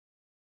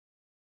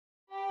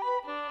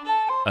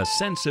A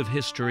sense of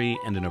history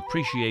and an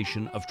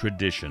appreciation of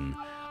tradition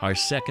are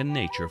second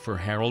nature for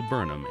Harold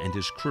Burnham and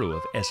his crew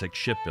of Essex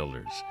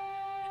shipbuilders.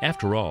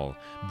 After all,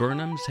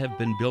 Burnhams have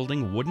been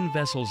building wooden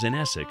vessels in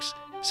Essex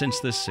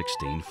since the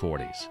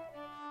 1640s.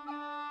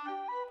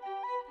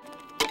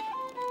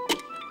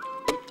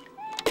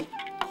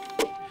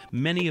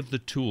 Many of the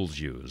tools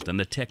used and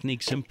the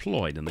techniques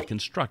employed in the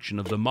construction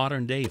of the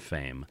modern-day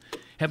Fame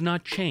have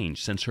not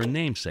changed since her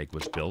namesake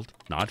was built,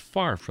 not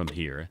far from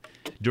here,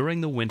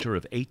 during the winter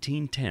of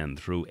 1810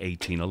 through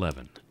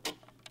 1811.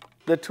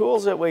 The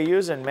tools that we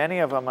use, and many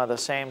of them are the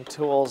same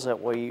tools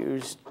that we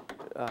used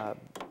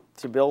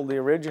to build the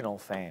original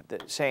Fame,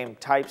 the same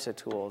types of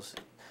tools,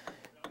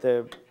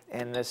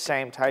 and the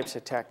same types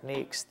of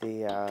techniques.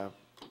 The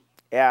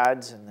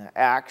adze and the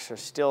axe are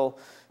still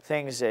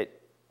things that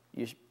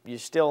you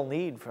still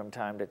need from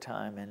time to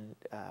time, and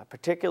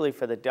particularly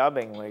for the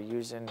dubbing, we're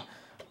using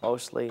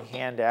mostly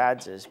hand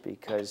adzes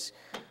because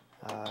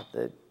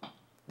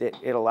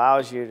it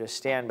allows you to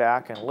stand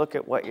back and look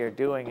at what you're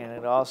doing, and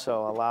it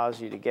also allows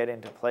you to get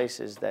into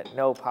places that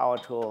no power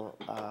tool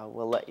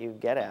will let you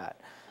get at.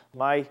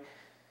 My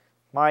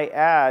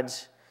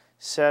adze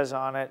says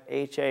on it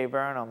H.A.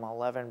 Burnham,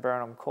 11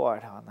 Burnham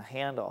Court on the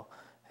handle,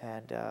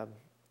 and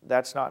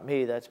that's not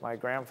me, that's my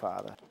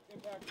grandfather.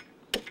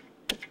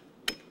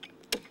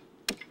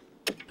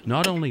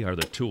 Not only are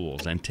the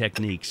tools and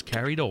techniques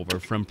carried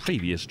over from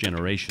previous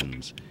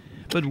generations,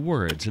 but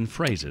words and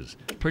phrases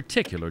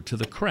particular to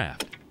the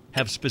craft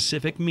have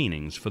specific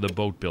meanings for the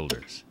boat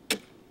builders.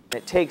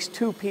 It takes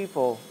two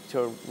people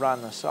to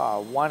run the saw.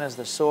 One is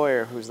the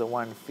sawyer, who's the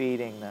one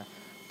feeding the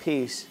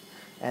piece,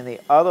 and the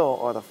other,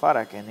 or the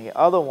futtock, and the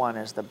other one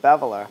is the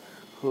beveler,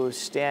 who's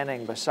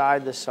standing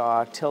beside the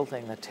saw,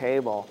 tilting the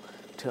table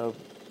to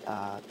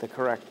the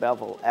correct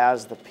bevel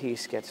as the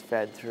piece gets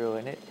fed through.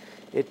 And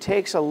it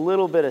takes a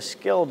little bit of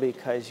skill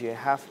because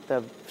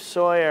the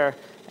sawyer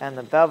and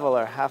the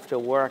beveler have to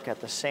work at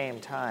the same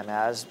time.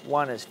 As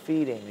one is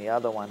feeding, the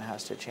other one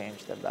has to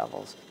change the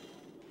bevels.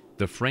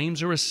 The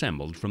frames are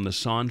assembled from the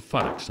sawn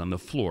futtocks on the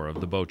floor of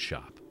the boat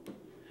shop.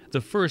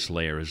 The first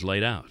layer is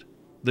laid out,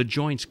 the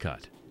joints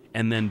cut,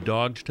 and then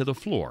dogged to the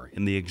floor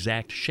in the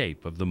exact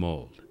shape of the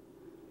mold.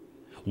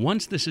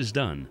 Once this is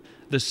done,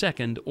 the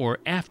second or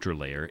after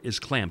layer is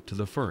clamped to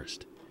the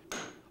first.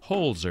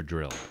 Holes are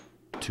drilled,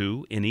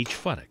 2 in each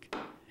futtock,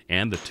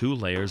 and the 2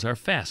 layers are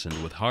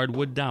fastened with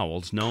hardwood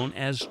dowels known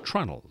as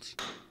trunnels.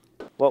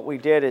 What we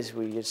did is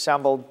we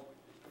assembled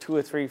 2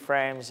 or 3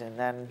 frames, and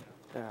then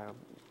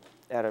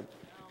at a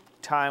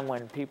time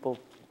when people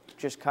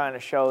just kind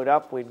of showed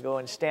up, we'd go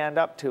and stand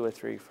up 2 or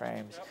 3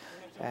 frames.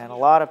 And a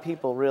lot of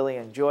people really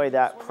enjoy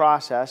that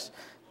process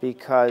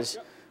because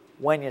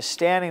when you're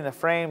standing the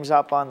frames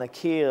up on the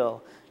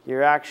keel,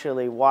 you're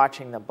actually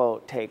watching the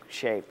boat take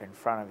shape in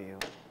front of you.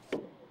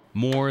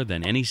 More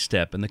than any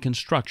step in the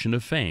construction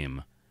of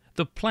Fame,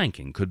 the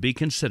planking could be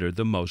considered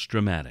the most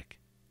dramatic,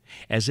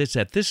 as it's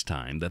at this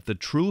time that the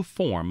true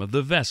form of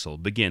the vessel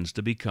begins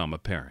to become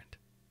apparent.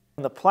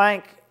 When the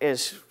plank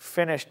is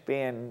finished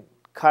being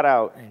cut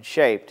out and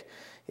shaped,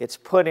 it's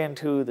put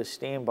into the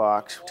steam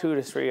box 2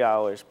 to 3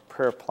 hours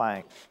per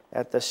plank.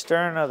 At the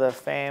stern of the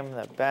Fame,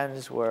 the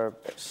bends were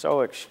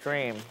so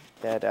extreme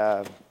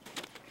that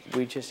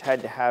we just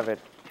had to have it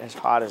as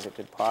hot as it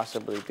could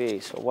possibly be.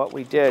 So what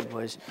we did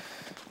was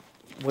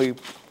we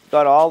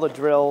got all the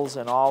drills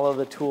and all of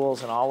the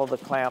tools and all of the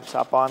clamps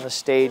up on the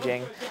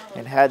staging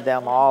and had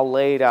them all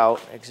laid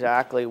out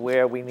exactly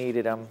where we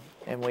needed them.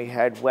 And we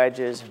had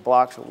wedges and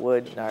blocks of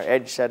wood and our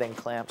edge setting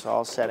clamps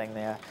all setting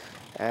there.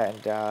 And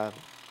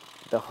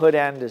the hood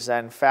end is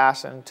then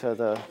fastened to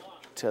the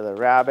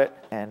rabbet,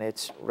 and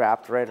it's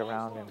wrapped right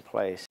around in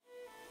place.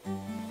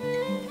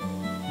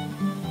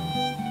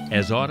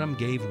 As autumn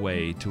gave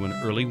way to an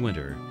early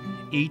winter,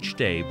 each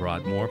day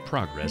brought more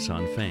progress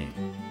on Fame.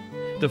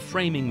 The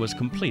framing was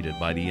completed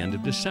by the end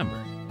of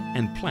December,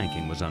 and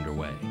planking was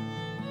underway.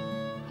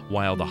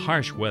 While the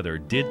harsh weather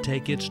did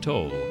take its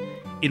toll,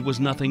 it was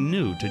nothing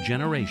new to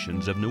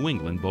generations of New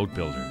England boat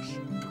builders.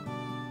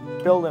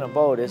 Building a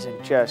boat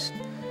isn't just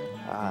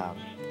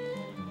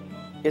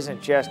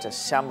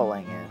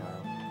assembling it.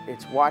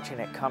 It's watching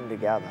it come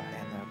together,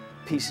 and the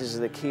pieces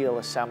of the keel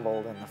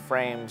assembled, and the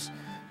frames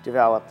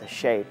develop the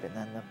shape, and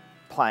then the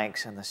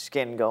planks and the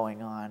skin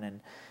going on,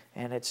 and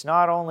it's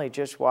not only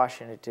just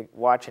watching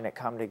it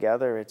come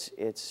together.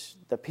 It's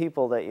the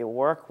people that you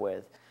work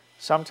with.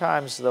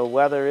 Sometimes the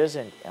weather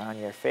isn't on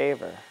your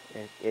favor.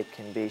 It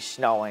can be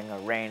snowing or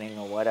raining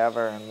or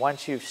whatever, and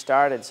once you've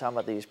started some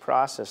of these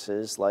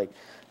processes, like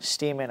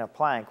steaming a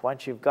plank,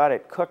 once you've got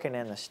it cooking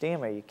in the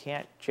steamer, you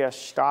can't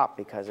just stop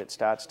because it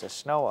starts to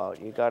snow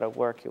out. You've got to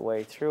work your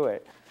way through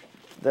it.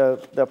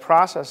 The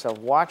process of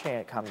watching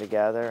it come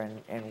together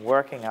and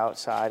working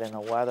outside in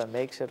the weather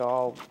makes it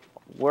all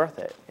worth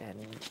it, and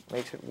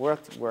makes it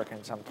worth working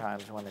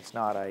sometimes when it's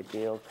not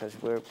ideal, because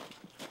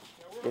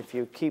if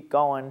you keep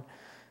going,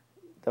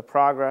 the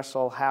progress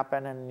will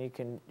happen,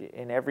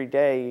 and every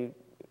day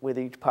with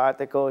each part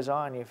that goes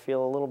on, you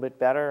feel a little bit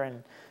better,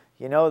 and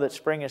you know that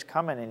spring is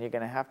coming and you're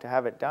going to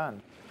have it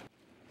done.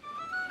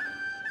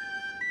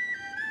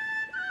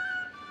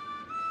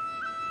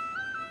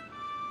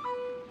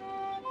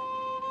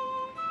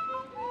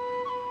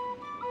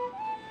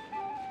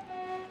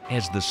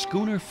 As the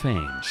schooner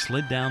Fame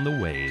slid down the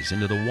ways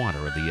into the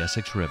water of the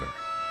Essex River,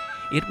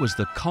 it was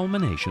the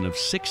culmination of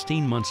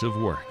 16 months of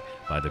work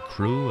by the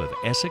crew of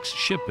Essex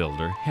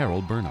shipbuilder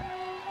Harold Burnham.